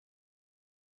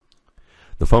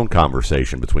The phone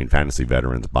conversation between fantasy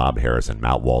veterans Bob Harris and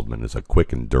Matt Waldman is a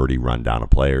quick and dirty rundown of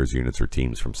players, units, or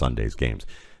teams from Sunday's games.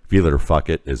 Feel it or fuck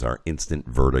it is our instant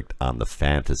verdict on the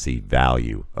fantasy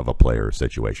value of a player or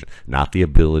situation, not the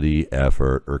ability,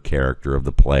 effort, or character of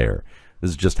the player.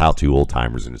 This is just how two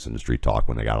old-timers in this industry talk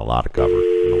when they got a lot to cover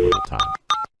in a little time.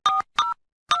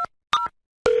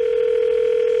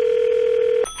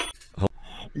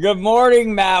 Good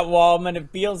morning, Matt Waldman. It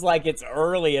feels like it's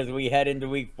early as we head into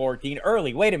week 14.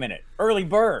 Early. Wait a minute. Early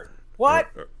bird. What?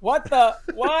 What the?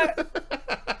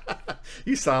 What?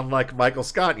 You sound like Michael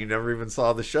Scott. You never even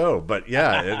saw the show, but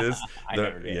yeah, it is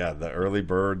the early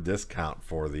bird discount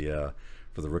for the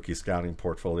rookie scouting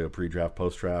portfolio pre-draft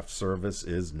post-draft service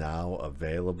is now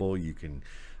available. You can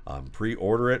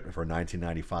pre-order it for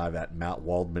 $19.95 at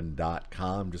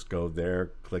mattwaldman.com. Just go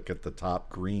there, click at the top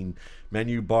green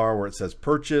menu bar where it says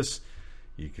purchase.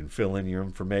 You can fill in your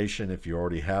information. If you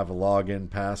already have a login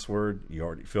password, you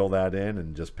already fill that in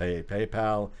and just pay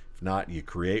PayPal. If not, you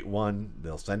create one.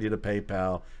 They'll send you to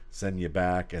PayPal, send you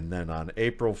back, and then on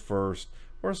April 1st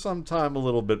or sometime a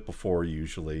little bit before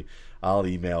usually, I'll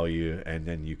email you, and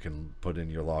then you can put in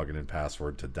your login and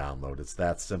password to download. It's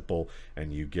that simple,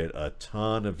 and you get a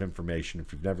ton of information.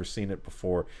 If you've never seen it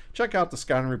before, check out the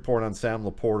scouting report on Sam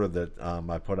Laporta that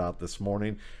I put out this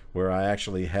morning, where I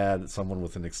actually had someone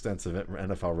with an extensive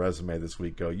NFL resume this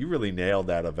week go, "You really nailed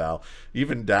that, Aval,"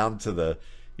 even down to the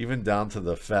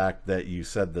fact that you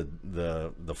said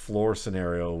the floor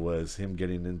scenario was him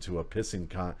getting into a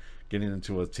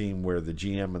team where the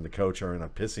GM and the coach are in a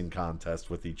pissing contest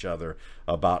with each other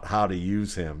about how to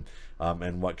use him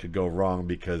and what could go wrong,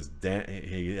 because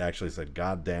he actually said,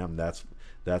 "God damn, that's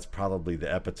probably the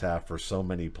epitaph for so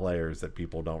many players that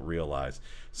people don't realize."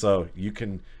 So you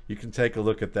can take a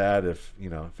look at that if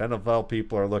NFL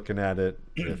people are looking at it.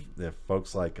 if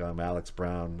folks like Alex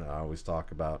Brown, I always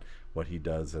talk about what he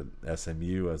does at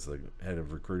SMU as the head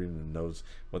of recruiting and knows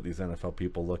what these NFL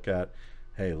people look at.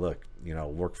 Hey, look,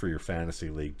 work for your fantasy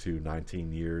league too.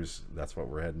 19 years, that's what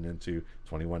we're heading into.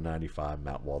 $21.95,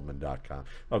 mattwaldman.com.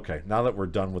 Okay, now that we're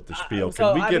done with the spiel,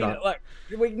 can we get on? Look,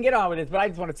 we can get on with this, but I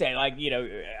just want to say,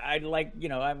 I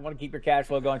want to keep your cash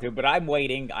flow going too, but I'm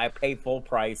waiting. I pay full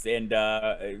price and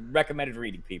recommended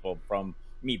reading people from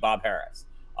me, Bob Harris.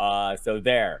 So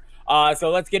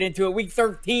let's get into it. Week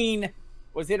 13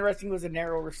 was interesting. It was a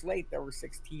narrower slate. There were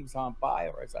 6 teams on bye,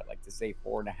 or as I like to say,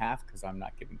 4.5, because I'm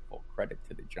not giving full credit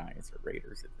to the Giants or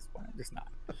Raiders at this point. I'm just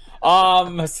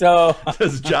not. So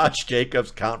does Josh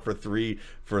Jacobs count for three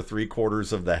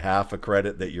quarters of the half a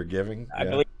credit that you're giving? I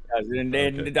believe he does.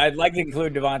 And I'd like to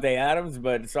include Devontae Adams,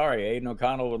 but sorry, Aiden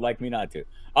O'Connell would like me not to.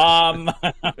 All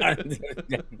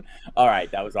right,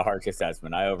 that was a harsh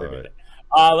assessment. I overdid it.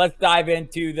 Let's dive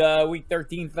into the Week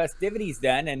 13 festivities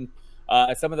then, and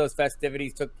some of those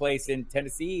festivities took place in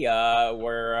Tennessee,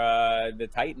 where the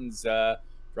Titans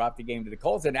dropped the game to the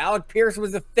Colts, and Alec Pierce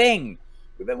was a thing.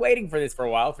 We've been waiting for this for a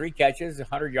while. 3 catches,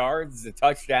 100 yards, a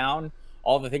touchdown,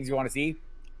 all the things you want to see.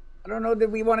 I don't know that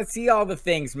we want to see all the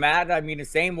things, Matt. I mean, the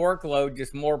same workload,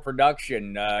 just more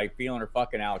production. Feeling or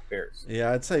fucking Alec Pierce?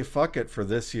 Yeah, I'd say fuck it for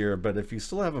this year, but if you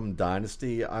still have him in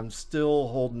Dynasty, I'm still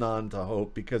holding on to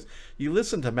hope, because you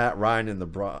listen to Matt Ryan in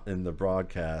the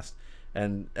broadcast,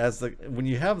 and when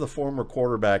you have the former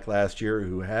quarterback last year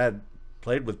who had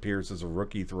played with Pierce as a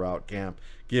rookie throughout camp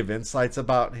give insights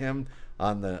about him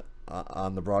on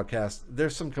the broadcast,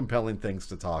 there's some compelling things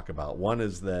to talk about. One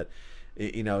is that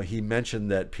he mentioned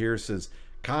that Pierce is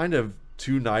kind of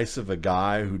too nice of a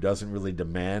guy who doesn't really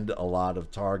demand a lot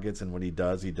of targets, and when he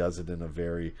does it in a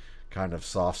very kind of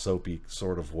soft, soapy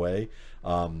sort of way.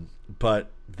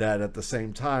 But that at the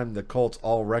same time, the Colts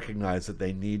all recognize that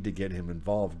they need to get him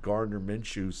involved. Gardner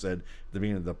Minshew said at the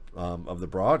beginning of the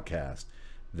broadcast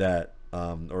that,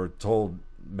 or told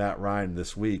Matt Ryan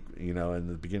this week, in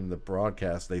the beginning of the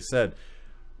broadcast, they said,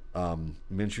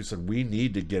 Minshew said, "We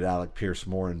need to get Alec Pierce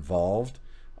more involved,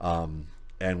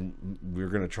 and we're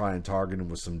going to try and target him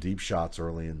with some deep shots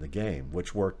early in the game,"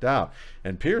 which worked out.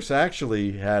 And Pierce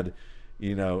actually had,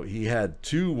 he had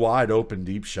 2 wide open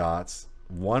deep shots.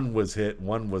 One was hit,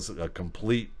 one was a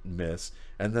complete miss,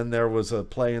 and then there was a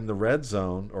play in the red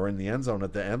zone or in the end zone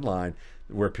at the end line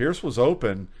where Pierce was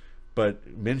open, but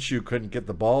Minshew couldn't get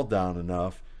the ball down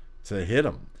enough to hit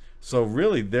him. So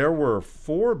really, there were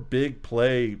 4 big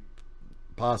play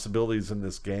possibilities in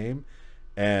this game,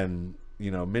 and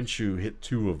Minshew hit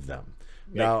 2 of them.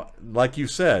 Yeah. Now, like you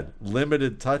said,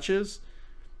 limited touches,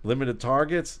 limited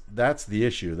targets. That's the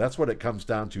issue. That's what it comes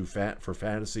down to for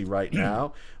fantasy right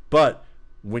now. But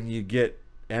when you get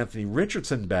Anthony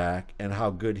Richardson back and how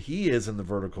good he is in the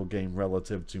vertical game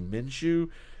relative to Minshew,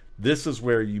 this is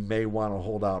where you may want to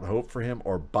hold out hope for him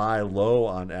or buy low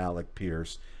on Alec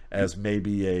Pierce as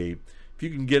maybe if you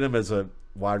can get him as a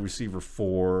wide receiver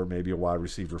 4, maybe a wide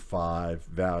receiver 5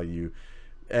 value.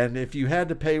 And if you had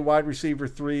to pay wide receiver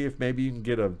 3, if maybe you can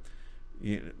get a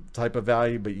type of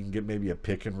value, but you can get maybe a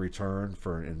pick in return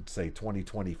for in say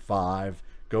 2025.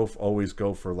 Always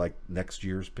go for like next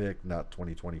year's pick, not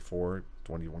 2024,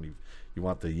 2020. You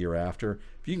want the year after.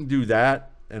 If you can do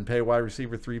that and pay wide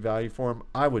receiver 3 value for him,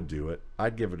 I would do it.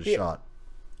 I'd give it a shot.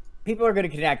 People are going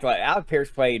to connect. Like Alec Pierce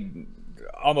played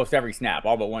almost every snap,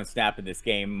 all but one snap in this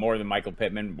game, more than Michael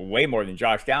Pittman, way more than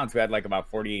Josh Downs, who had like about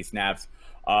 48 snaps.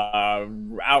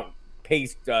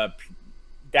 Outpaced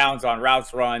Downs on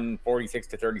routes run,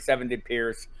 46-37 did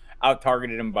Pierce.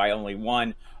 Out-targeted him by only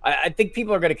 1. I think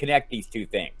people are going to connect these two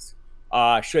things.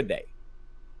 Should they?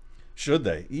 Should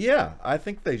they? Yeah, I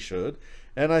think they should.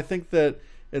 And I think that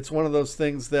it's one of those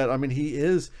things that, I mean,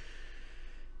 he's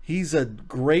a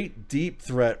great deep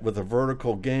threat with a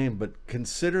vertical game, but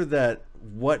consider that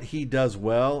what he does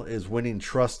well is winning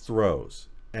trust throws.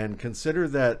 And consider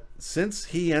that since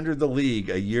he entered the league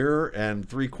a year and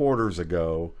 3/4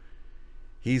 ago,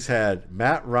 he's had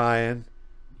Matt Ryan,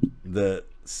 the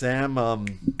Sam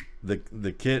Ellinger,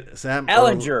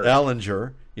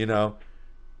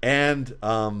 and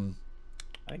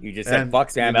I think you just said fuck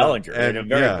Sam Ellinger in a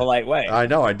very polite way. I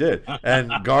know I did.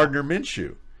 And Gardner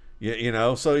Minshew.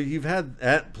 So you've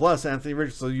had plus Anthony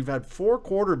Richardson. So you've had 4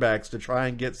 quarterbacks to try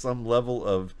and get some level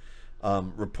of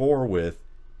rapport with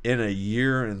in a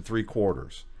year and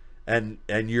 3/4, and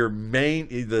your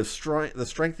the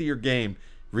strength of your game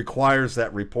requires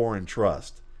that rapport and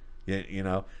trust.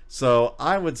 So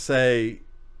I would say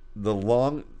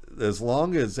as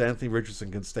long as Anthony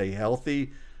Richardson can stay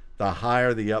healthy, the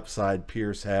higher the upside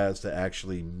Pierce has to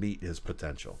actually meet his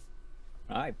potential.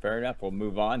 All right, fair enough. We'll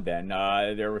move on then.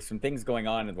 There were some things going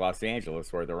on in Los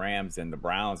Angeles where the Rams and the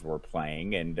Browns were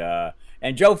playing, and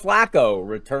Joe Flacco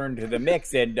returned to the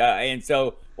mix, and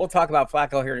so we'll talk about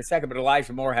Flacco here in a second. But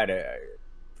Elijah Moore had a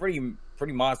pretty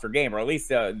monster game, or at least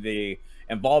the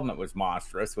involvement was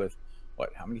monstrous. With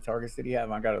how many targets did he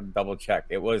have? I got to double check.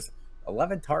 It was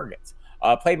 11 targets.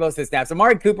 Played most of the snaps.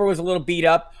 Amari Cooper was a little beat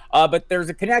up, but there's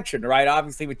a connection, right?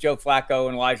 Obviously, with Joe Flacco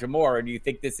and Elijah Moore. Do you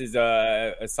think this is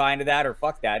a sign of that, or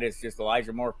fuck that? It's just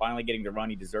Elijah Moore finally getting the run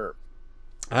he deserved.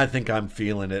 I think I'm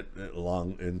feeling it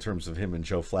along in terms of him and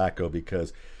Joe Flacco,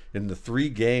 because in the 3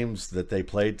 games that they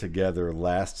played together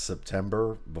last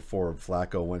September before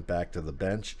Flacco went back to the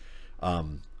bench,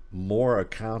 Moore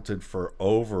accounted for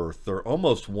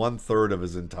almost 1/3 of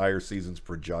his entire season's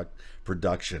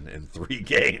production in 3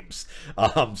 games.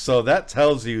 So that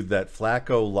tells you that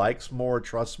Flacco likes Moore,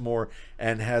 trusts Moore,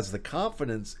 and has the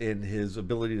confidence in his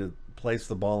ability to place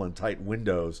the ball in tight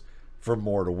windows for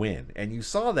Moore to win. And you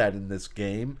saw that in this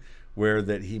game where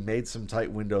that he made some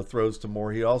tight window throws to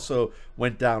Moore. He also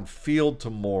went downfield to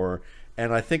Moore.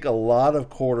 And I think a lot of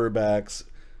quarterbacks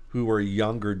who are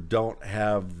younger don't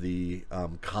have the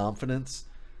confidence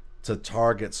to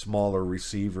target smaller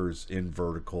receivers in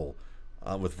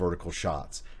with vertical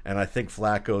shots. And I think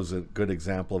Flacco's a good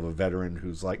example of a veteran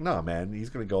who's like, no, man, he's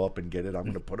going to go up and get it. I'm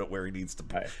going to put it where he needs to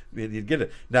get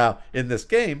it. Now, in this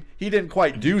game, he didn't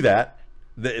quite do that.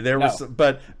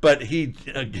 But he,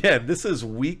 again, this is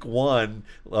week 1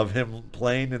 of him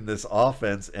playing in this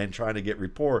offense and trying to get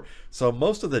rapport. So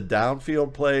most of the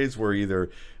downfield plays were either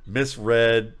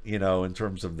misread, in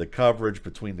terms of the coverage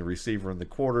between the receiver and the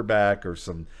quarterback, or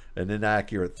an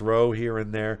inaccurate throw here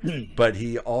and there. But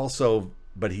he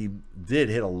did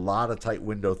hit a lot of tight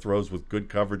window throws with good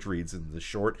coverage reads in the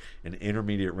short and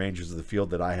intermediate ranges of the field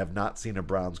that I have not seen a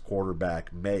Browns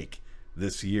quarterback make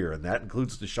this year, and that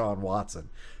includes Deshaun Watson.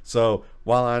 So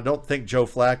while I don't think Joe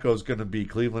Flacco is going to be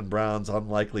Cleveland Browns'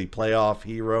 unlikely playoff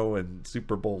hero and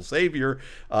Super Bowl savior,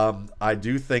 I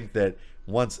do think that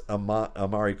once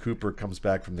Amari Cooper comes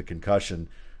back from the concussion,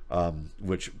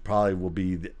 which probably will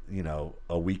be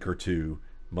a week or 2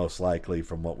 most likely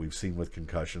from what we've seen with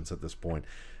concussions at this point,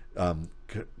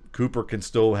 Cooper can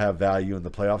still have value in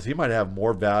the playoffs. He might have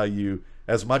more value,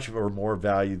 as much or more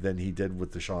value than he did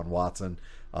with Deshaun Watson.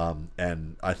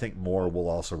 And I think Moore will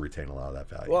also retain a lot of that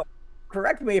value. Well,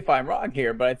 correct me if I'm wrong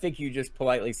here, but I think you just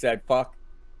politely said fuck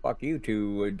you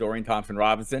to Dorian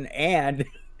Thompson-Robinson and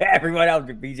everyone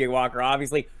else, B.J. Walker,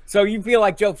 obviously. So you feel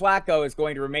like Joe Flacco is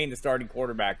going to remain the starting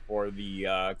quarterback for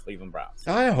the Cleveland Browns?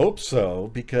 I hope so,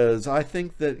 because I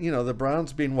think that, the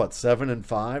Browns being,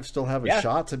 7-5, still have a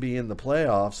shot to be in the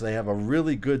playoffs. They have a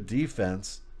really good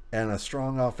defense and a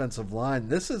strong offensive line.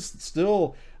 This is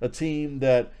still a team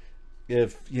that,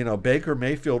 if Baker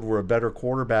Mayfield were a better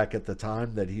quarterback at the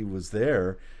time that he was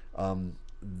there,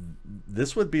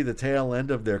 this would be the tail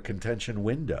end of their contention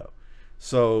window.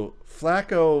 So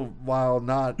Flacco, while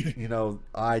not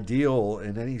ideal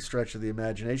in any stretch of the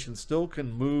imagination, still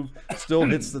can move, still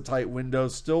hits the tight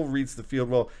windows, still reads the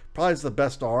field well. Probably is the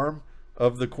best arm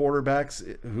of the quarterbacks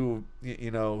who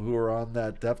are on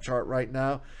that depth chart right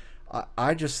now.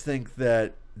 I just think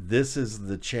that this is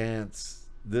the chance.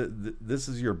 This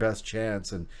is your best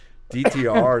chance, and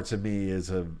DTR to me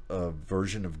is a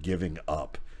version of giving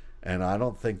up. And I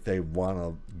don't think they want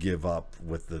to give up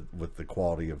with the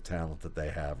quality of talent that they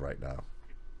have right now.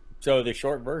 So the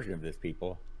short version of this,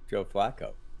 people, Joe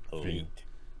Flacco, elite.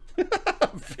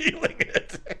 I'm feeling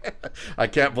it. I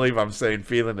can't believe I'm saying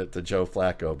feeling it to Joe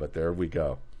Flacco, but there we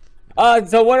go.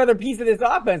 So one other piece of this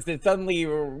offense that suddenly,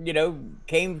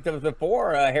 came to the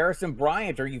fore, Harrison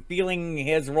Bryant. Are you feeling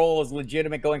his role is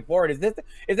legitimate going forward? Is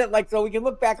it like, so we can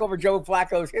look back over Joe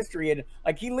Flacco's history and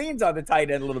like he leans on the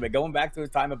tight end a little bit, going back to his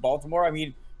time at Baltimore? I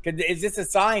mean, is this a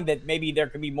sign that maybe there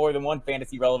could be more than one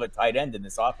fantasy relevant tight end in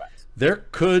this offense? There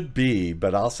could be,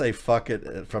 but I'll say fuck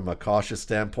it from a cautious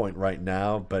standpoint right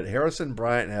now. But Harrison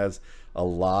Bryant has a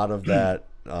lot of that,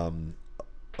 a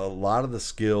lot of the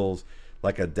skills,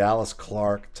 like a Dallas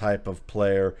Clark type of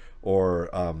player, or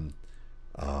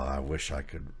I wish I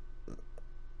could.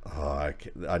 I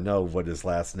know what his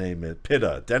last name is.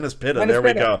 Pitta, Dennis Pitta. There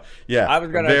we go. Yeah, I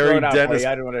was going to throw it out for you.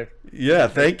 I don't want to. Yeah,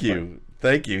 thank you.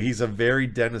 He's a very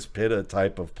Dennis Pitta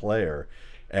type of player,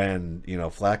 and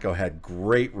Flacco had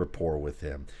great rapport with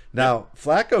him. Now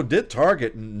Flacco did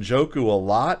target Njoku a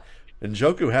lot.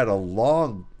 Njoku had a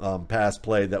long pass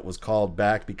play that was called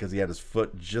back because he had his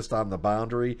foot just on the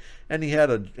boundary, and he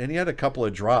had a couple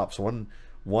of drops. One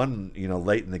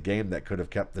late in the game that could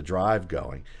have kept the drive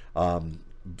going.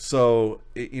 So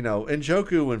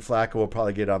Njoku and Flacco will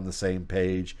probably get on the same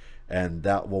page, and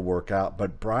that will work out.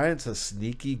 But Bryant's a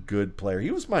sneaky good player.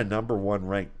 He was my number one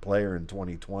ranked player in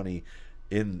 2020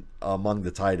 among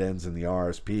the tight ends in the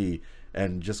RSP.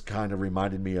 And just kind of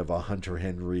reminded me of a Hunter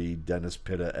Henry, Dennis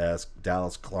Pitta-esque,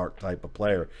 Dallas Clark type of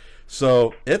player.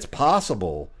 So it's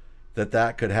possible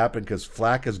that could happen because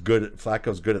Flacco's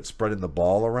good at spreading the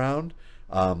ball around.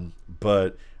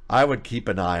 But I would keep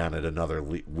an eye on it another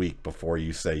week before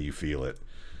you say you feel it.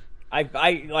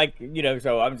 I like,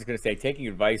 so I'm just going to say, taking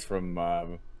advice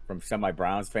from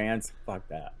semi-Browns fans, fuck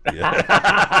that. Yeah.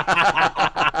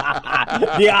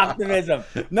 The optimism.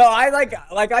 No, I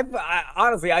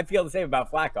honestly, I feel the same about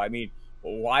Flacco. I mean,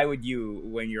 why would you,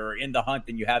 when you're in the hunt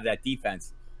and you have that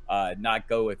defense, not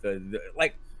go with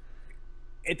like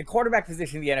at the quarterback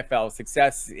position in the NFL,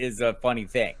 success is a funny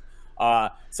thing.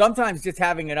 Sometimes just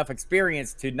having enough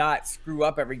experience to not screw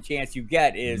up every chance you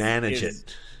get is the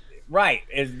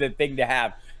thing to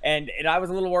have. And I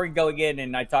was a little worried going in,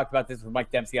 and I talked about this with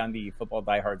Mike Dempsey on the Football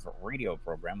Diehards radio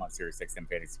program on Sirius XM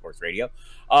Fantasy Sports Radio.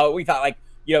 We thought,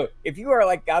 if you are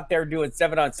like out there doing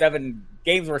 7-on-7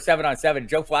 games where 7-on-7,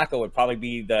 Joe Flacco would probably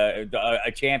be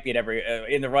a champion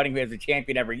in the running as a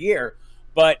champion every year.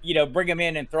 But bring him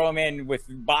in and throw him in with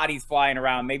bodies flying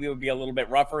around. Maybe it would be a little bit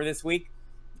rougher this week.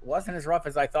 It wasn't as rough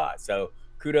as I thought. So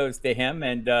kudos to him,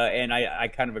 and I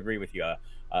kind of agree with you.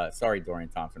 Sorry, Dorian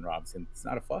Thompson-Robinson. It's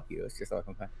not a fuck you. It's just like,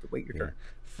 okay, wait your turn.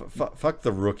 Fuck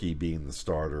the rookie being the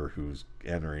starter who's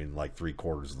entering like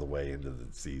 3/4 of the way into the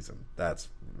season. That's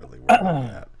really where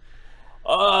I'm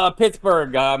at.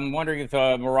 Pittsburgh. I'm wondering if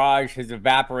Mirage has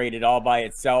evaporated all by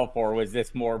itself, or was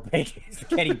this more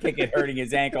Kenny Pickett hurting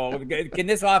his ankle? Can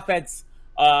this offense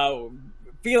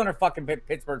feeling or fucking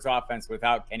Pittsburgh's offense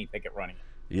without Kenny Pickett running it?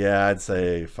 Yeah, I'd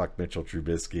say fuck Mitchell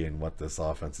Trubisky and what this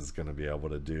offense is going to be able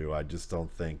to do. I just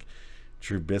don't think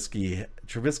Trubisky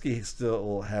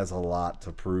still has a lot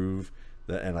to prove,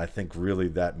 and I think really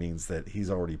that means that he's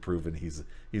already proven he's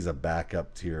a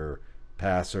backup tier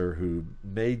passer who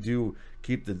may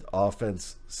keep the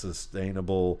offense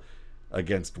sustainable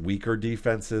against weaker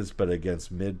defenses, but against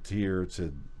mid-tier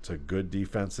to good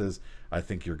defenses, I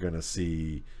think you're going to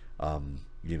see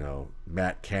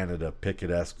Matt Canada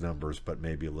Pickett-esque numbers, but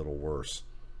maybe a little worse.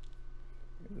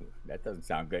 That doesn't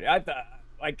sound good. I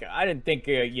didn't think,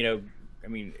 I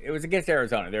mean, it was against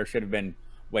Arizona. There should have been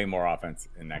way more offense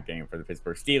in that game for the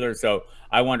Pittsburgh Steelers. So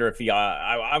I wonder if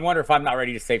I wonder if I'm not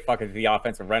ready to say fuck it, the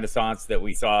offensive renaissance that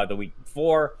we saw the week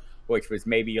before, which was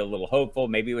maybe a little hopeful.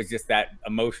 Maybe it was just that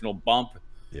emotional bump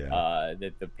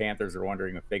that the Panthers are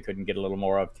wondering if they couldn't get a little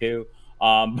more of too.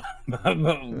 But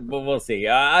we'll see.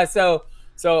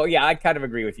 So yeah, I kind of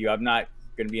agree with you. I'm not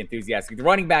going to be enthusiastic. The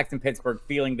running backs in Pittsburgh,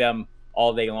 feeling them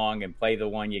all day long and play the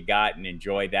one you got and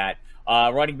enjoy that.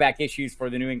 Running back issues for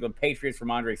the New England Patriots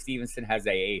from Andre Stevenson has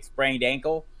a sprained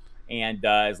ankle and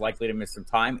is likely to miss some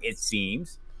time, it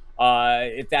seems.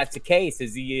 If that's the case,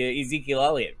 is Ezekiel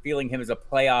Elliott feeling him as a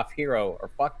playoff hero, or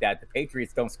fuck that, the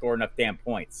Patriots don't score enough damn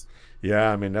points?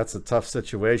 Yeah, I mean, that's a tough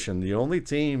situation. The only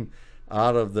team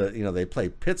out of they play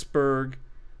Pittsburgh,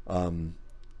 um,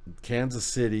 Kansas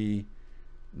City,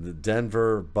 the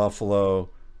Denver, Buffalo,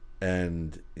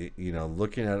 and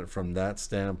looking at it from that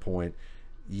standpoint,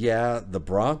 yeah, the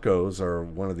Broncos are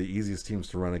one of the easiest teams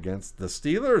to run against. The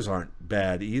Steelers aren't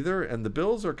bad either, and the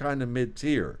Bills are kind of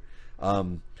mid-tier.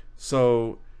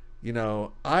 So,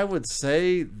 I would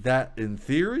say that in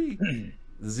theory,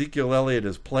 Ezekiel Elliott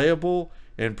is playable.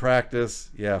 In practice,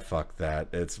 yeah, fuck that.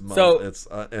 It's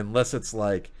unless it's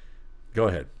like, go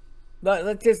ahead.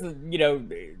 Let's just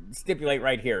stipulate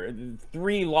right here: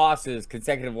 3 losses,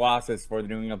 consecutive losses for the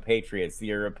New England Patriots.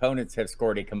 Your opponents have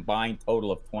scored a combined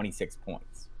total of 26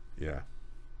 points. Yeah.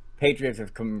 Patriots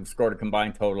have scored a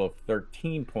combined total of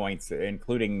 13 points,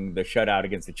 including the shutout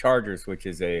against the Chargers, which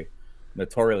is a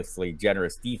notoriously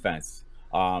generous defense.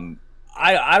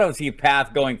 I don't see a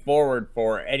path going forward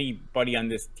for anybody on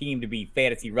this team to be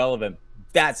fantasy relevant.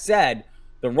 That said,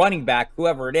 the running back,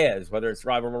 whoever it is, whether it's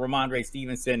Ramondre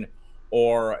Stevenson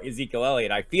or Ezekiel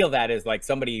Elliott, I feel that is like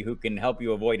somebody who can help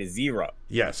you avoid a 0.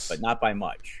 Yes. But not by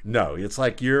much. No, it's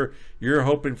like you're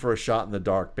hoping for a shot in the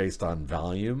dark based on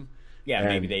volume. Yeah,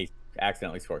 maybe they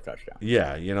accidentally score a touchdown.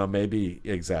 Yeah, maybe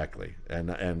exactly.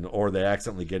 And or they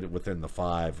accidentally get it within the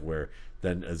 5 where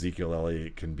then Ezekiel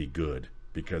Elliott can be good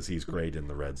because he's great in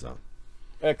the red zone.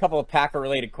 A couple of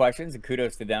Packer-related questions, and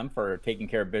kudos to them for taking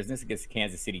care of business against the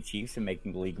Kansas City Chiefs and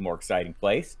making the league a more exciting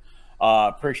place.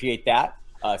 Appreciate that.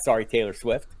 Sorry, Taylor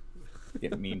Swift.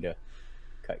 Didn't mean to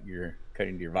cut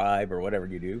into your vibe or whatever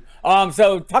you do.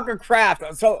 So Tucker Kraft.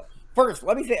 So first,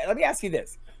 let me ask you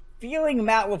this: feeling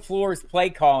Matt LaFleur's play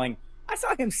calling, I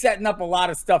saw him setting up a lot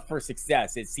of stuff for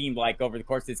success. It seemed like over the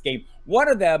course of this game, one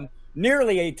of them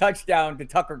nearly a touchdown to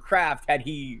Tucker Kraft had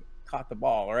he caught the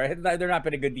ball, or had there not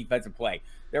been a good defensive play.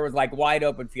 There was like wide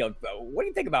open field. What do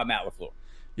you think about Matt LaFleur?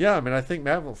 Yeah, I mean, I think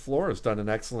Matt LaFleur has done an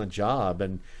excellent job,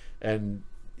 and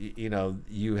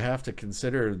you have to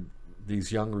consider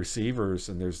these young receivers,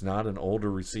 and there's not an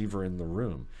older receiver in the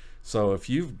room. So if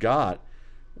you've got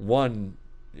one,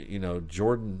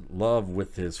 Jordan Love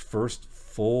with his first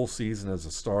full season as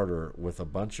a starter with a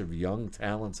bunch of young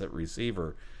talents at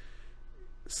receiver,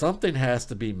 something has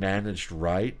to be managed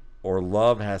right, or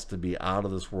Love has to be out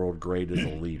of this world great as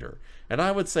a leader. And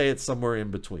I would say it's somewhere in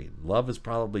between. Love has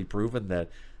probably proven that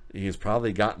he's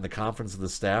probably gotten the confidence of the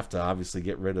staff to obviously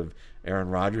get rid of Aaron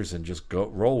Rodgers and just go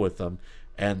roll with them,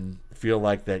 and feel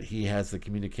like that he has the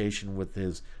communication with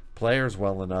his players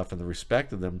well enough and the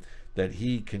respect of them that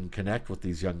he can connect with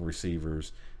these young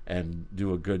receivers and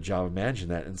do a good job of managing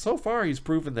that. And so far, he's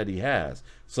proven that he has.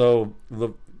 So,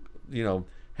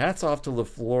 hats off to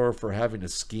LaFleur for having a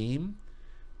scheme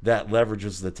that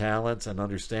leverages the talents and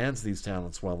understands these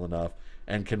talents well enough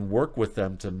and can work with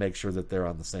them to make sure that they're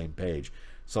on the same page.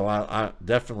 So I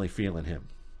definitely feeling him.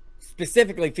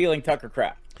 Specifically feeling Tucker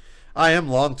Kraft. I am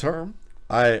long term.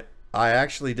 I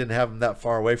actually didn't have him that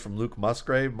far away from Luke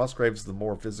Musgrave. Musgrave's the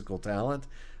more physical talent.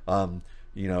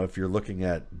 If you're looking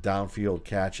at downfield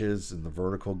catches in the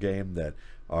vertical game that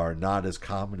are not as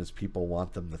common as people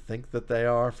want them to think that they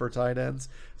are for tight ends.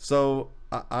 So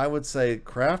I would say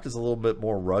Kraft is a little bit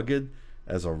more rugged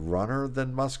as a runner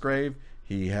than Musgrave.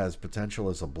 He has potential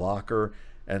as a blocker,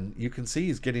 and you can see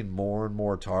he's getting more and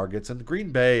more targets. And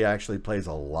Green Bay actually plays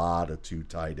a lot of 2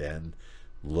 tight end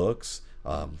looks,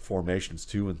 formations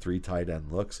 2 and 3 tight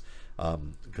end looks,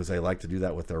 because they like to do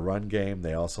that with their run game.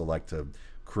 They also like to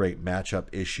create matchup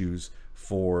issues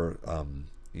for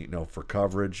for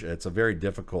coverage. It's a very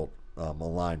difficult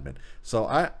alignment.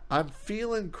 So I'm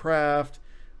feeling Kraft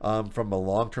from a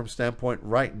long-term standpoint.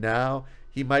 Right now,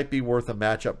 he might be worth a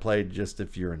matchup play just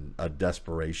if you're in a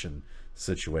desperation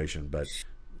situation, but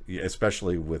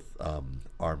especially with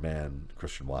our man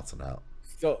Christian Watson out.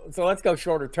 So let's go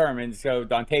shorter term. And so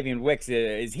Dontavian Wicks,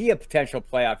 is he a potential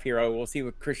playoff hero? We'll see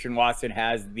what Christian Watson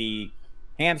has the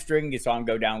hamstring. You saw him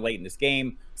go down late in this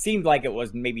game. Seemed like it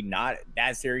was maybe not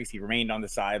that serious. He remained on the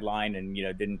sideline and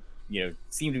didn't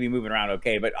seem to be moving around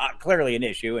okay, but clearly an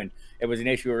issue, and it was an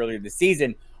issue earlier this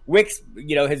season. Wicks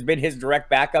has been his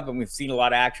direct backup, and we've seen a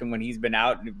lot of action when he's been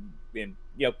out and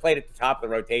played at the top of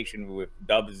the rotation with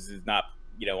Dubs is not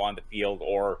on the field,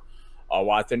 or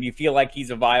Watson. Do you feel like he's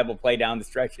a viable play down the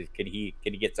stretches? Can he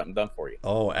get something done for you?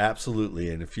 Oh, absolutely.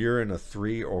 And if you're in a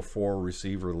 3 or 4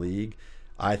 receiver league,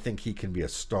 I think he can be a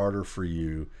starter for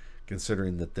you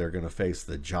considering that they're going to face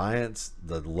the Giants,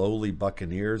 the lowly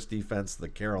Buccaneers defense, the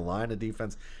Carolina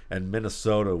defense, and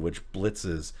Minnesota, which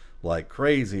blitzes like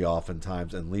crazy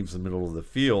oftentimes and leaves the middle of the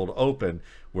field open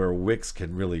where Wicks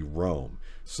can really roam.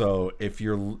 So if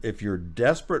you're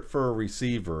desperate for a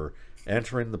receiver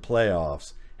entering the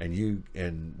playoffs,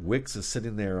 and Wicks is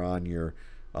sitting there on your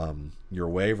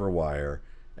waiver wire,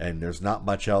 and there's not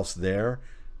much else there,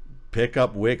 pick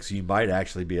up Wicks. You might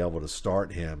actually be able to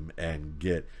start him and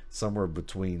get somewhere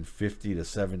between 50 to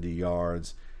 70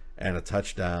 yards and a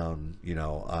touchdown.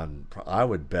 I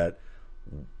would bet,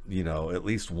 at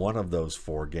least one of those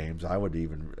 4 games. I would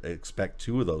even expect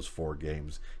 2 of those 4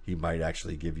 games he might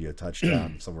actually give you a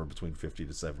touchdown somewhere between 50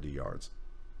 to 70 yards.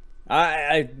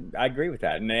 I agree with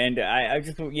that, and I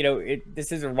just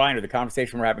this is a reminder. The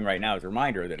conversation we're having right now is a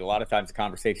reminder that a lot of times the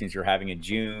conversations you're having in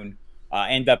June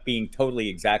end up being totally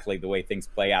exactly the way things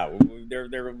play out.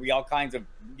 There will be all kinds of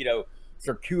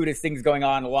circuitous things going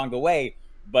on along the way,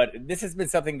 but this has been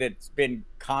something that's been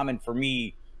common for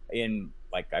me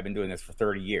I've been doing this for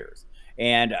 30 years,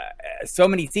 and so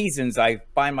many seasons I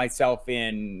find myself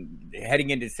heading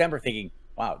into December thinking,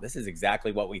 wow, this is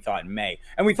exactly what we thought in May.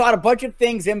 And we thought a bunch of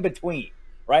things in between,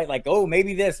 right? Like, oh,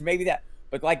 maybe this, maybe that.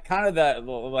 But like kind of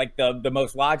the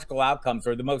most logical outcomes,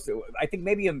 or the most, I think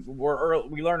maybe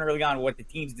we learn early on what the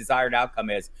team's desired outcome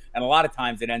is. And a lot of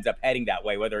times it ends up heading that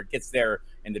way, whether it gets there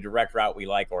in the direct route we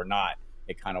like or not.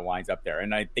 It kind of winds up there.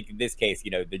 And I think in this case,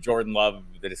 the Jordan Love,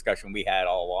 the discussion we had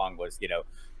all along was,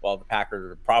 well, the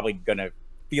Packers are probably going to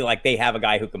feel like they have a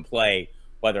guy who can play.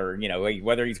 Whether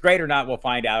he's great or not, we'll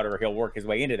find out, or he'll work his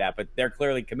way into that. But they're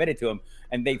clearly committed to him,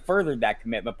 and they furthered that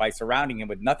commitment by surrounding him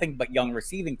with nothing but young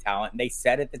receiving talent. And they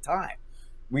said at the time,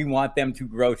 we want them to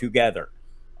grow together.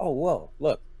 Oh, whoa,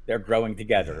 look, they're growing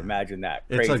together. Imagine that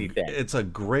crazy thing. It's a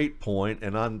great point,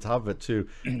 and on top of it too,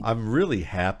 I'm really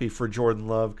happy for Jordan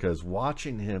Love, because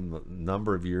watching him a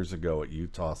number of years ago at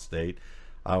Utah State,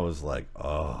 I was like,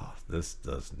 oh, this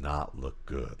does not look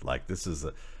good. Like, this is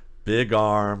a big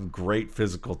arm, great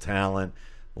physical talent.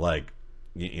 Like,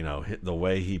 the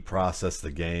way he processed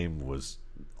the game was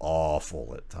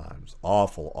awful at times.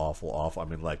 Awful. I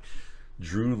mean, like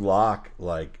Drew Lock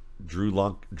on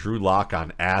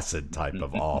acid type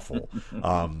of awful.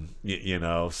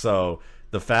 So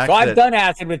the fact that I've done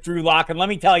acid with Drew Lock, and let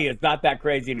me tell you, it's not that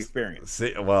crazy an experience.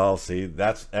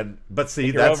 That's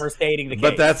overstating the case.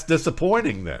 But that's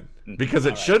disappointing then, because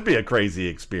it should be a crazy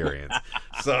experience.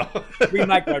 So we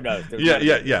microdosed.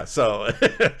 Yeah. So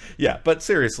but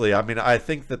seriously, I mean, I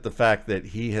think that the fact that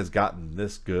he has gotten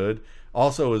this good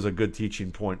also is a good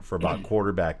teaching point for about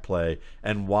quarterback play,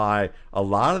 and why a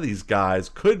lot of these guys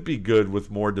could be good with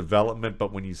more development,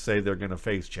 but when you say they're going to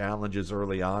face challenges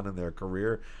early on in their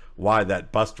career, why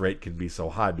that bust rate can be so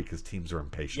high, because teams are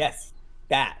impatient. Yes,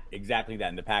 exactly that.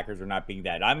 And the Packers are not being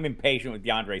that. I'm impatient with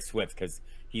DeAndre Swift because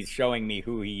he's showing me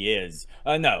who he is.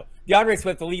 No, DeAndre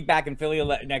Swift, the lead back in Philly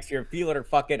next year. Feel it or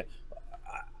fuck it.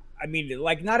 I mean,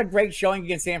 like, not a great showing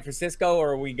against San Francisco,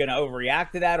 or are we going to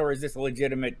overreact to that, or is this a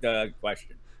legitimate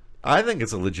question? I think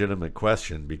it's a legitimate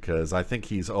question, because I think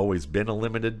he's always been a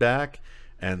limited back,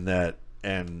 and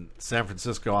San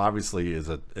Francisco obviously is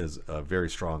a very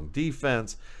strong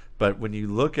defense. But when you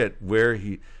look at where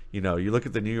you look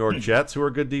at the New York Jets, who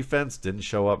are good defense, didn't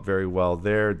show up very well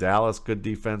there. Dallas, good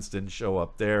defense, didn't show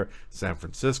up there. San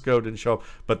Francisco didn't show up.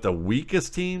 But the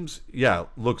weakest teams,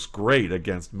 looks great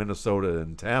against Minnesota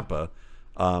and Tampa.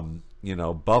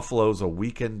 Buffalo's a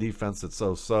weekend defense that's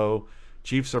so-so.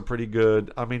 Chiefs are pretty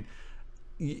good. I mean,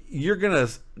 I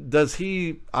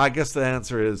guess the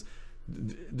answer is,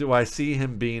 do I see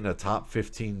him being a top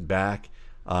 15 back,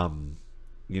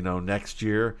 next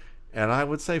year? And I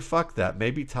would say fuck that.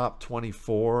 Maybe top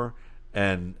 24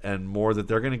 and more, that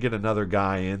they're going to get another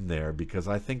guy in there, because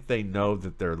I think they know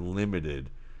that they're limited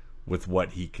with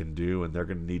what he can do, and they're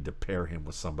going to need to pair him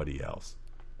with somebody else.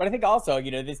 But I think also,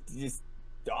 this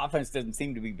the offense doesn't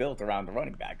seem to be built around the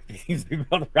running back. It seems to be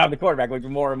built around the quarterback, which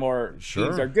more and more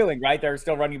teams are doing, right? There are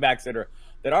still running backs that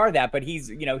are that, but he's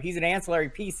an ancillary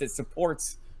piece that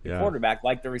supports the quarterback,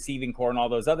 like the receiving core and all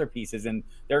those other pieces. And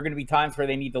there are going to be times where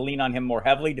they need to lean on him more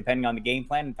heavily, depending on the game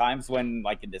plan, and times when,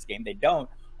 like in this game, they don't.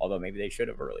 Although maybe they should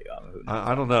have early on.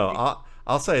 I don't know.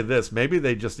 I'll say this: maybe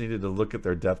they just needed to look at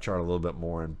their depth chart a little bit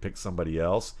more and pick somebody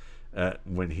else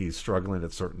when he's struggling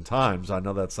at certain times. I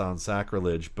know that sounds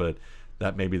sacrilege, but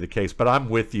that may be the case. But I'm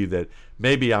with you that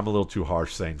maybe I'm a little too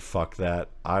harsh saying fuck that.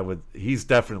 He's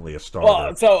definitely a starter.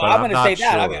 Well, so I'm going to say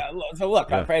that. So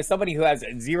look, as somebody who has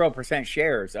 0%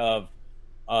 shares of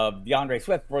DeAndre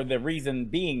Swift, for the reason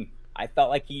being, I felt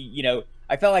like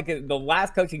the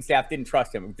last coaching staff didn't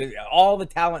trust him. All the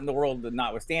talent in the world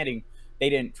notwithstanding, they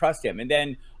didn't trust him. And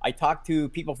then I talked to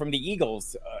people from the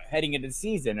Eagles heading into the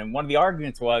season, and one of the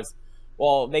arguments was,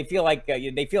 well, they feel like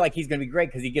he's going to be great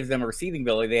because he gives them a receiving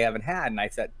ability they haven't had. And I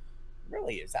said,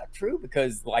 really, is that true?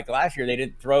 Because like last year, they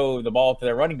didn't throw the ball to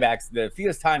their running backs the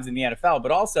fewest times in the NFL,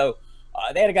 but also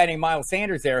they had a guy named Miles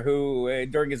Sanders there who,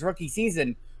 during his rookie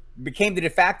season, became the de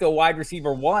facto wide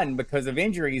receiver 1 because of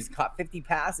injuries, caught 50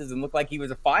 passes and looked like he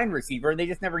was a fine receiver. And they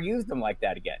just never used him like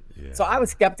that again. Yeah. So I was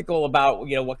skeptical about,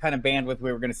 what kind of bandwidth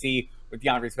we were going to see with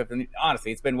DeAndre Swift. And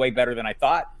honestly, it's been way better than I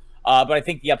thought. But I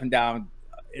think the up and down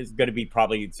is going to be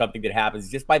probably something that happens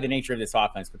just by the nature of this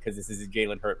offense, because this is a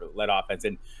Jalen Hurts-led offense.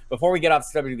 And before we get off the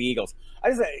subject of the Eagles,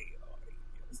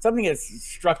 something that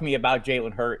struck me about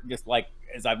Jalen Hurts, just like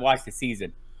as I've watched the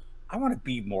season, I want to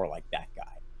be more like that guy.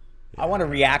 Yeah. I want to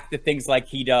react to things like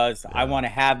he does. Yeah. I want to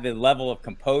have the level of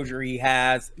composure he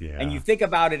has. Yeah. And you think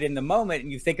about it in the moment,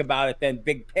 and you think about it then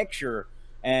big picture,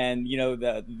 and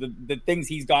the things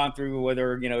he's gone through,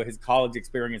 whether his college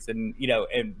experience, and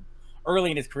and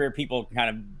early in his career, people kind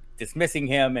of dismissing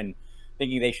him and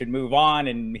thinking they should move on,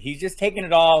 and he's just taking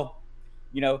it all.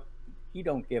 He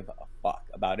don't give a fuck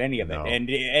about any of it,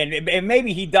 and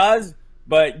maybe he does,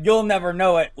 but you'll never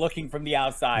know it looking from the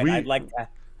outside. I'd like to have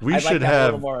a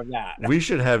little more of that. We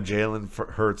should have Jalen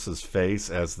Hurts'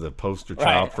 face as the poster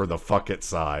child for the fuck it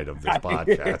side of this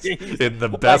podcast in the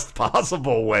best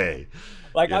possible way.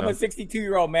 Like, I'm a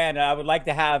 62-year-old man, and I would like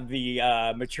to have the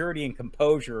maturity and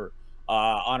composure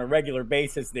on a regular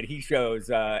basis that he shows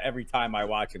every time I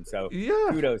watch him. So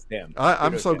kudos to him.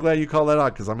 I'm so glad you called that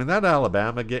out, because that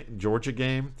Alabama Georgia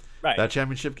game, that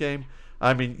championship game,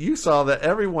 you saw that.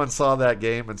 Everyone saw that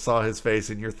game and saw his face,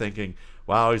 and you're thinking,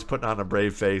 wow, he's putting on a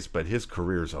brave face, but his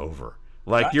career's over.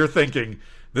 You're thinking,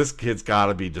 this kid's got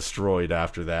to be destroyed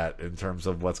after that in terms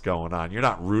of what's going on. You're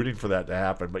not rooting for that to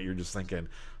happen, but you're just thinking,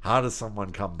 how does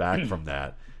someone come back from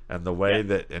that? And the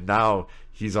way and now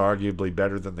he's arguably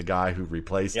better than the guy who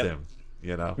replaced him.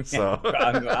 So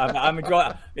I'm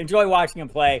enjoy watching him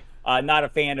play. Not a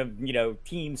fan of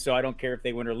teams, so I don't care if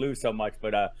they win or lose so much,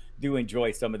 but do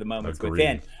enjoy some of the moments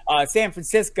within. San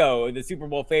Francisco, the Super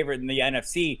Bowl favorite in the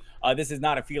NFC. This is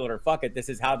not a feel it or fuck it. This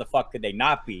is how the fuck could they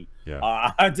not be?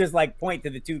 Just point to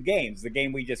the two games, the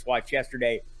game we just watched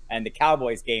yesterday and the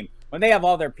Cowboys game. When they have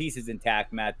all their pieces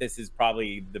intact, Matt, this is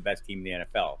probably the best team in the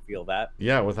NFL. Feel that?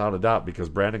 Yeah, without a doubt, because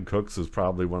Brandon Cooks is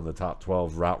probably one of the top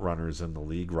 12 route runners in the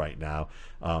league right now.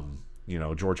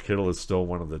 George Kittle is still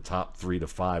one of the top 3 to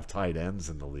 5 tight ends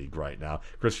in the league right now.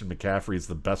 Christian McCaffrey is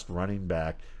the best running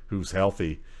back who's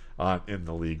healthy in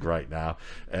the league right now,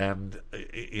 and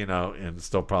and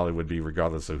still probably would be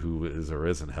regardless of who is or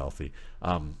isn't healthy.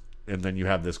 And then you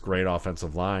have this great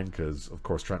offensive line, because of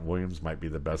course Trent Williams might be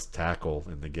the best tackle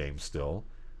in the game still,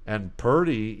 and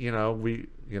Purdy.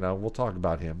 We'll talk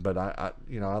about him, but I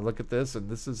look at this, and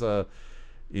this is a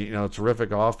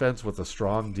terrific offense with a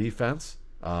strong defense.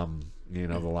 The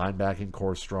linebacking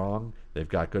core strong. They've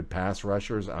got good pass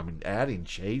rushers. Adding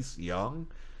Chase Young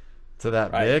to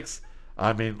that mix.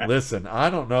 Listen, I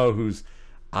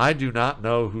do not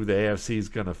know who the AFC is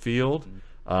going to field.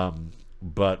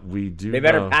 But we do. They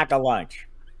better pack a lunch.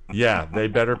 Yeah, they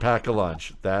better pack a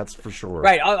lunch. That's for sure.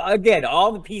 Right. Again,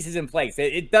 all the pieces in place.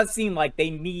 It does seem like they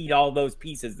need all those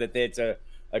pieces. That it's a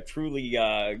truly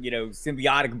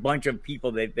symbiotic bunch of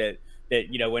people that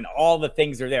when all the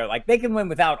things are there, like they can win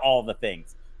without all the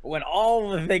things. But when all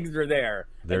the things are there,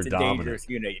 it's a dangerous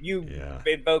unit. You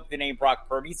invoked the name Brock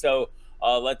Purdy, so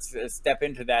let's step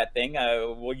into that thing.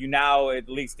 Will you now at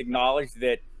least acknowledge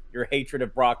that your hatred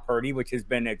of Brock Purdy, which has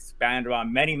been expanded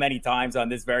on many, many times on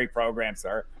this very program,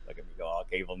 sir? Look at me go all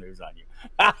cable news on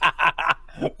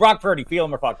you. Brock Purdy, feel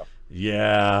him or fuck him?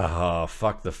 Yeah,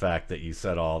 fuck the fact that you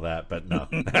said all that, but no.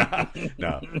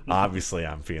 No, obviously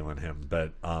I'm feeling him,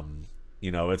 but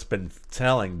it's been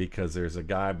telling, because there's a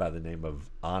guy by the name of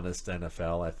Honest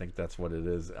NFL, I think that's what it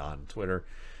is, on Twitter.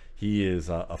 He is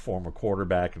a former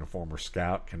quarterback and a former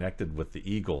scout connected with the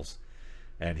Eagles.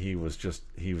 And he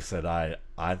said, I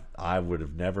would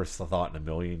have never thought in a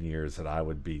million years that I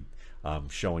would be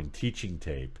showing teaching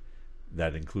tape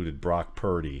that included Brock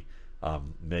Purdy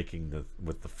making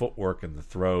with the footwork and the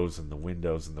throws and the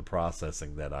windows and the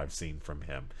processing that I've seen from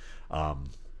him.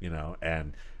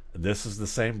 And this is the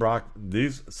same Brock.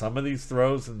 Some of these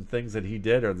throws and things that he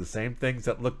did are the same things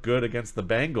that looked good against the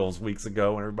Bengals weeks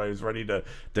ago when everybody was ready to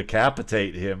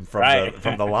decapitate him from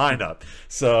the lineup.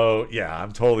 So yeah,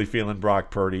 I'm totally feeling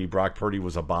Brock Purdy. Brock Purdy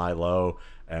was a buy low,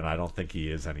 and I don't think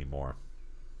he is anymore.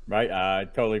 Right,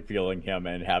 totally feeling him,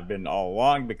 and have been all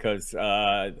along, because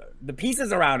the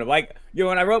pieces around him. Like,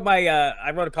 when I wrote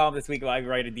a column this week, I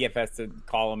write a DFS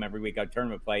column every week on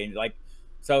tournament play, and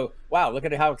So, wow, look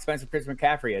at how expensive Chris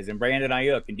McCaffrey is, and Brandon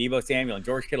Ayuk, and Deebo Samuel, and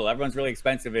George Kittle. Everyone's really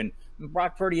expensive, and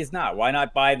Brock Purdy is not. Why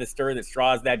not buy the stir that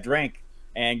straws that drink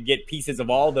and get pieces of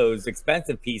all those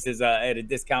expensive pieces at a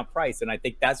discount price? And I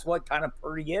think that's what kind of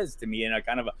Purdy is to me, in a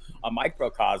kind of a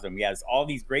microcosm. He has all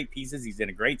these great pieces. He's in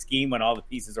a great scheme when all the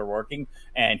pieces are working,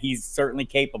 and he's certainly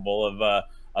capable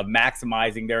of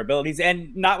maximizing their abilities,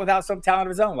 and not without some talent of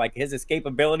his own. Like, his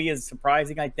escapability is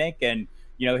surprising, I think, and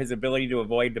his ability to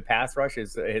avoid the pass rush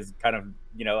is kind of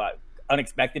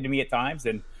unexpected to me at times.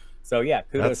 And so, yeah,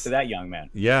 kudos to that young man.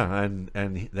 Yeah,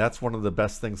 and that's one of the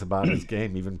best things about his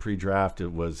game. Even pre-draft,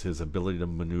 it was his ability to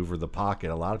maneuver the pocket.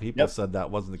 A lot of people said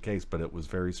that wasn't the case, but it was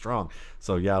very strong.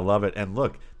 So, yeah, I love it. And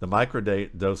look, the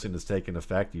microdosing has taken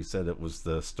effect. You said it was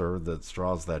the stir that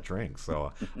straws that drink.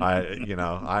 So,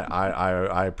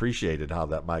 I appreciated how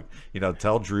that mic,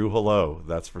 tell Drew hello.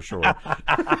 That's for sure.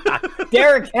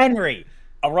 Derrick Henry,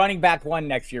 a running back one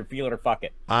next year, feel it or fuck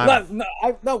it.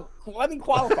 No, let me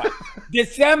qualify.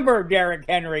 December, Derrick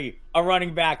Henry, a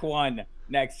running back one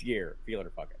next year, feel it or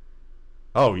fuck it.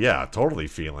 Oh yeah, totally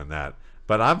feeling that.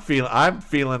 But I'm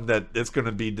feeling that it's going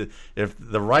to be, if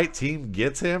the right team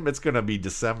gets him, it's going to be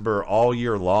December all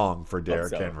year long for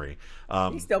Derrick Henry.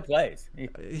 He still plays.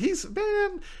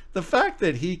 The fact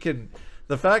that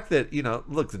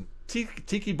look,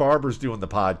 Tiki Barber's doing the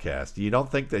podcast. You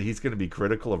don't think that he's going to be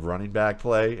critical of running back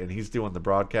play, and he's doing the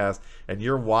broadcast, and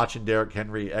you're watching Derrick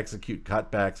Henry execute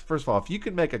cutbacks. First of all, if you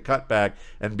can make a cutback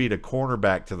and beat a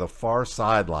cornerback to the far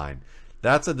sideline,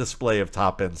 that's a display of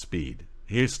top-end speed.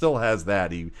 He still has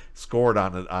that. He scored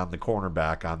on the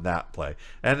cornerback on that play.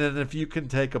 And then if you can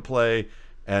take a play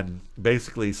and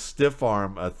basically stiff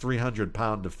arm a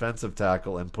 300-pound defensive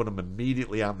tackle and put him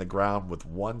immediately on the ground with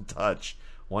one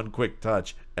quick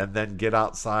touch, and then get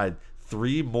outside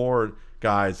 3 more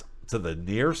guys to the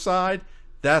near side,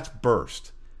 that's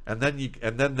burst. And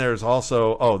then there's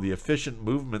also the efficient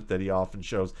movement that he often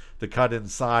shows to cut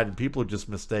inside, and people just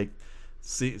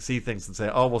see things and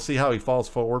say, we'll see how he falls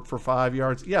forward for 5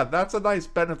 yards. Yeah, that's a nice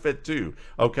benefit too.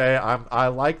 Okay, I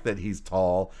like that he's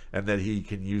tall and that he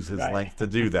can use his length to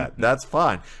do that. That's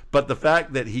fine. But the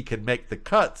fact that he can make the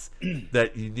cuts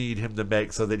that you need him to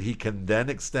make so that he can then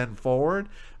extend forward,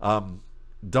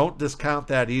 don't discount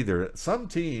that either. Some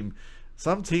team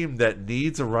that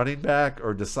needs a running back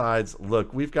or decides,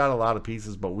 look, we've got a lot of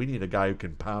pieces, but we need a guy who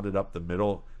can pound it up the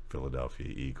middle.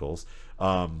 Philadelphia Eagles.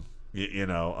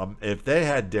 If they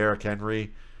had Derrick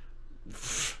Henry,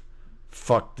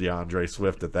 fuck DeAndre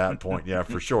Swift at that point, yeah,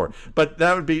 for sure. But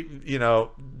that would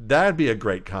be a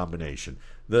great combination.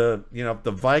 If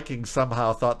the Vikings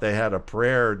somehow thought they had a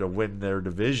prayer to win their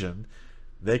division,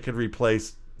 they could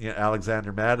replace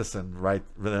Alexander Madison right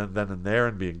then and there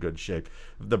and be in good shape.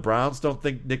 If the Browns don't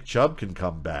think Nick Chubb can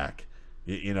come back,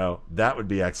 that would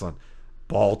be excellent.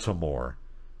 Baltimore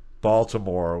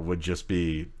would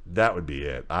be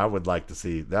it. I would like to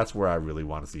see, that's where I really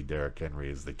want to see Derrick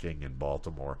Henry as the king in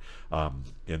Baltimore,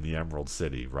 in the Emerald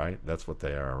City, right? That's what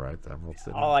they are, right? The Emerald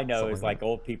City. All I know is like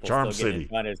old people Charm still getting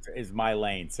fun is my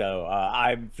lane. So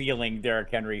I'm feeling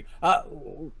Derrick Henry.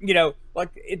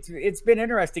 It's been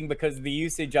interesting because the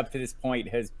usage up to this point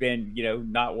has been,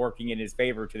 not working in his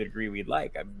favor to the degree we'd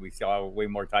like. I mean, we saw way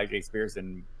more Tyjae Spears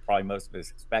than probably most of us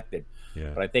expected.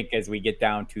 Yeah. But I think as we get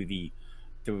down to the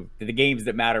games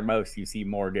that matter most, you see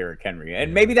more Derrick Henry,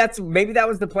 and maybe that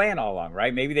was the plan all along,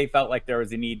 right? Maybe they felt like there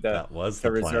was a need to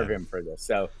reserve him for this.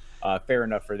 So fair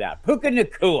enough for that. Puka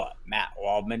Nacua, Matt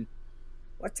Waldman,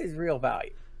 what's his real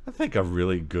value? I think a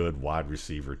really good wide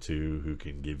receiver too, who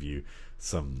can give you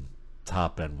some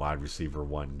top end wide receiver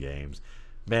 1 games.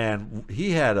 Man,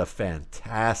 he had a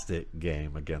fantastic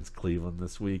game against Cleveland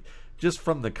this week, just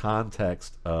from the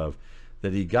context of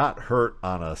that he got hurt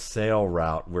on a sail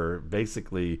route where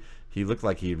basically he looked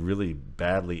like he had really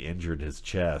badly injured his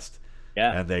chest.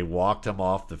 Yeah. And they walked him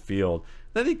off the field.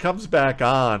 Then he comes back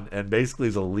on and basically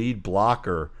is a lead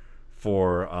blocker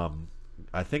for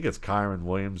I think it's Kyron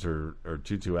Williams or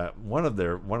Tutu, one of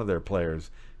their players.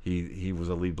 He was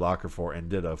a lead blocker for and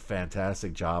did a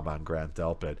fantastic job on Grant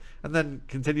Delpit. And then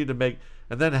continued to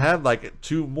had like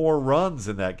 2 more runs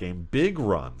in that game, big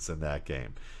runs in that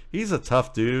game. He's a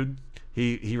tough dude.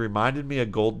 He reminded me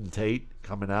of Golden Tate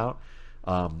coming out,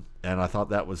 and I thought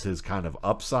that was his kind of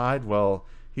upside. Well,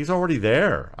 he's already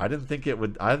there. I didn't think it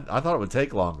would. I thought it would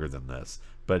take longer than this,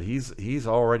 but he's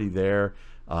already there,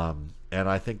 and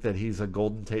I think that he's a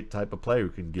Golden Tate type of player who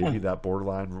can give you that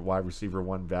borderline wide receiver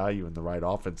 1 value in the right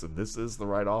offense, and this is the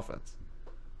right offense.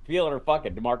 Feel it or fuck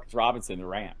it, Demarcus Robinson, the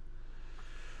Ram.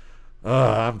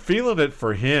 I'm feeling it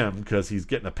for him because he's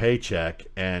getting a paycheck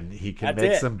and he can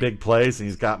make some big plays, and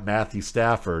he's got Matthew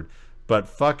Stafford. but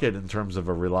fuck it in terms of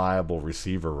a reliable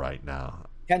receiver right now.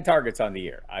 10 targets on the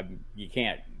year. You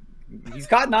can't. He's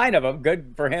caught 9 of them.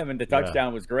 Good for him, and the Yeah.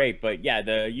 touchdown was great. But yeah,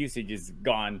 the usage is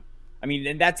gone. I mean,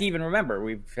 and that's even, remember,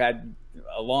 we've had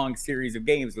a long series of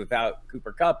games without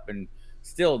Cooper Kupp, and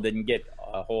still didn't get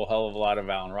a whole hell of a lot of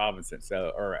Allen Robinson.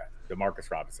 So, or Demarcus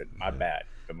Robinson. My bad,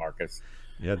 Demarcus.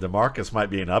 Yeah, DeMarcus might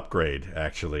be an upgrade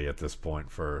actually at this point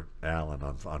for Allen.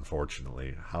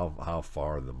 Unfortunately, how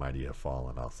far the mighty have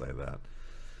fallen. I'll say that.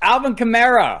 Alvin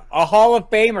Kamara, a Hall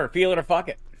of Famer. Feel it or fuck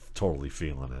it. Totally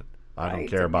feeling it. I don't Right,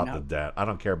 care I about mean, I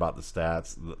don't care about the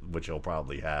stats, which he'll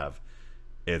probably have.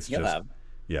 It's He'll just have.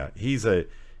 yeah. He's a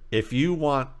if you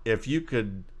want if you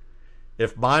could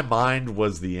if my mind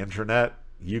was the internet,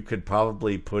 you could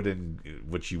probably put in,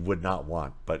 which you would not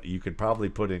want, but you could probably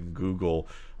put in Google,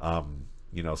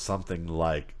 something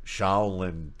like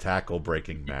Shaolin tackle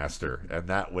breaking master, and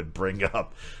that would bring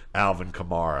up Alvin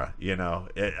Kamara.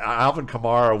 Alvin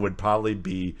Kamara would probably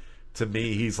be, to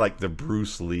me, he's like the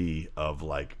Bruce Lee of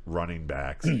like running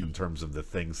backs in terms of the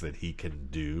things that he can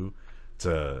do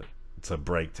to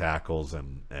break tackles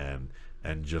and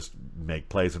just make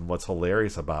plays. And what's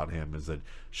hilarious about him is that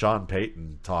Sean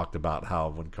Payton talked about how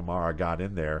when Kamara got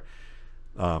in there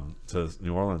to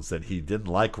New Orleans, that he didn't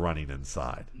like running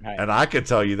inside. Right. And I could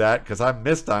tell you that because I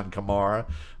missed on Kamara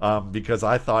because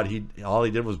I thought all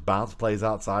he did was bounce plays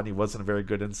outside and he wasn't a very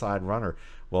good inside runner.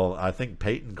 Well, I think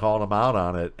Payton called him out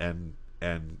on it, and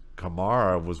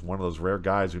Kamara was one of those rare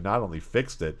guys who not only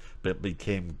fixed it, but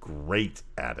became great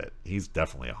at it. He's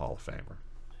definitely a Hall of Famer.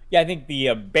 Yeah, I think the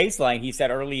baseline he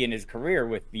set early in his career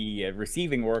with the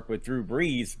receiving work with Drew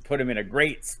Brees put him in a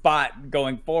great spot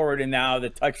going forward, and now the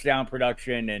touchdown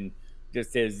production and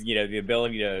just his, the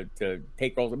ability to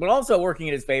take roles, but also working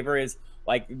in his favor is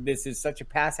like this is such a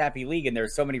pass happy league, and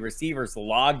there's so many receivers. The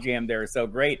logjam there is so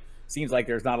great. Seems like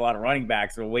there's not a lot of running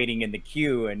backs waiting in the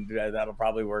queue, and that'll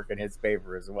probably work in his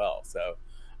favor as well. So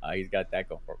he's got that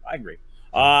going for him. I agree.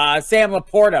 Sam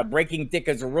Laporta breaking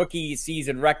Dicka's rookie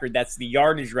season record. That's the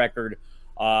yardage record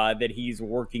that he's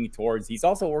working towards. He's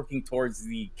also working towards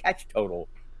the catch total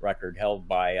record held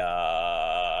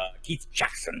by Keith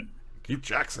Jackson. Keith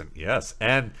Jackson, yes.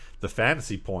 And the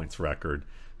fantasy points record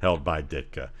held by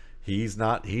Ditka. He's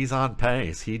on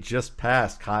pace. He just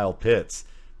passed Kyle Pitts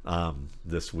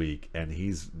this week, and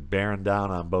he's bearing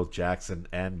down on both Jackson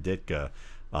and Ditka.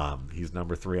 He's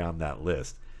number 3 on that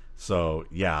list. So,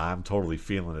 yeah, I'm totally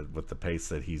feeling it with the pace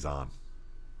that he's on.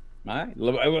 All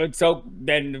right. So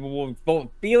then,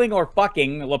 feeling or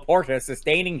fucking Laporta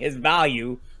sustaining his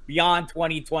value beyond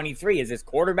 2023? Is this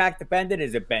quarterback dependent?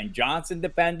 Is it Ben Johnson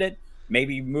dependent?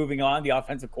 Maybe moving on, the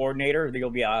offensive coordinator, he'll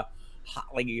be a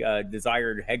hotly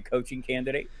desired head coaching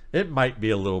candidate? It might be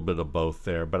a little bit of both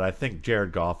there, but I think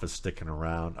Jared Goff is sticking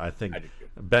around. I think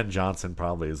Ben Johnson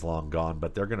probably is long gone,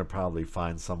 but they're going to probably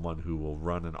find someone who will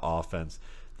run an offense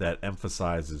that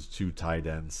emphasizes 2 tight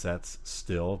end sets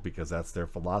still, because that's their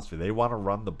philosophy. They want to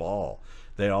run the ball.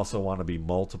 They also want to be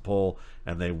multiple,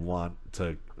 and they want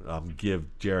to give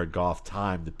Jared Goff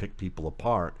time to pick people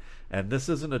apart. And this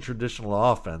isn't a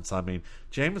traditional offense. I mean,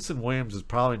 Jameson Williams is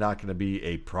probably not going to be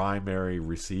a primary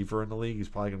receiver in the league. He's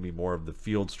probably going to be more of the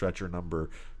field stretcher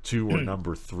number 2 or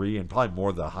number 3, and probably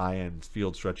more the high-end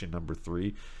field stretching number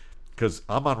 3. Because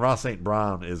Amon-Ra St.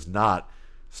 Brown is not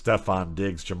Stephon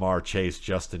Diggs, Jamar Chase,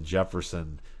 Justin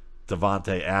Jefferson,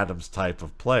 Devontae Adams type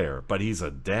of player, but he's a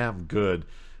damn good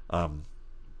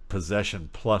possession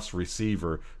plus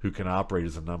receiver who can operate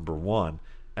as a number 1.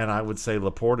 And I would say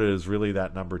Laporta is really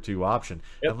that number 2 option.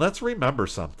 Yep. And let's remember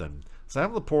something.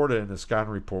 Sam Laporta in the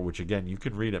scouting report, which again you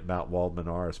can read at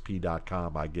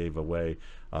MattWaldmanRSP.com. I gave away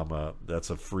that's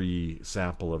a free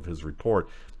sample of his report.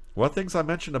 One of the things I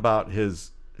mentioned about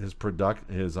his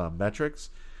metrics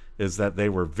is that they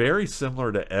were very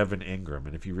similar to Evan Ingram.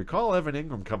 And if you recall Evan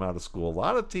Ingram come out of school, a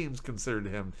lot of teams considered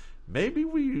him, maybe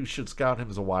we should scout him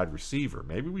as a wide receiver.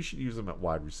 Maybe we should use him at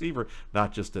wide receiver,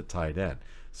 not just at tight end.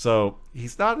 So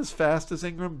he's not as fast as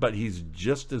Ingram, but he's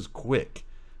just as quick.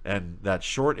 And that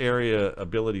short area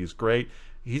ability is great.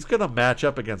 He's going to match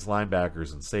up against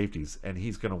linebackers and safeties, and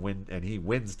he's going to win, and he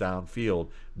wins downfield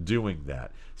doing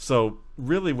that. So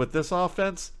really with this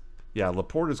offense, yeah,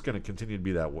 Laporta is going to continue to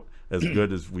be that as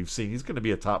good as we've seen. He's going to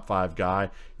be a top 5 guy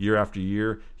year after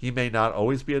year. He may not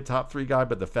always be a top 3 guy,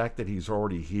 but the fact that he's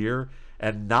already here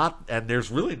and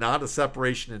there's really not a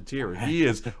separation in tier. He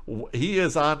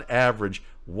is on average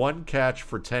 1 catch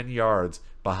for 10 yards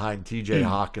behind TJ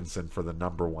Hawkinson for the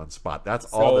number 1 spot. That's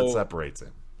all that separates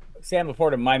him. Sam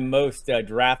Laporta, my most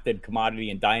drafted commodity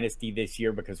in Dynasty this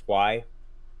year, because why?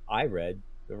 I read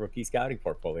the rookie scouting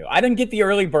portfolio. I didn't get the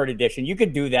early bird edition. You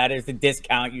could do that as a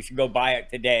discount. You should go buy it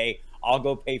today. I'll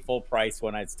go pay full price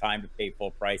when it's time to pay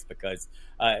full price, because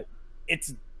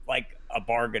it's like a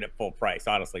bargain at full price,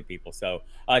 honestly, people. So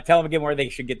tell them again where they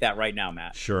should get that right now,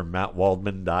 Matt. Sure,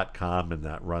 mattwaldman.com, and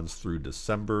that runs through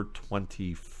December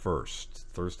 21st,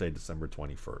 Thursday, December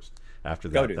 21st. After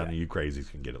that, none of you crazies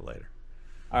can get it later.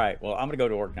 All right, well, I'm going to go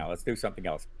to work now. Let's do something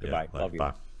else. Goodbye. Yeah, Love you.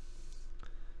 Bye.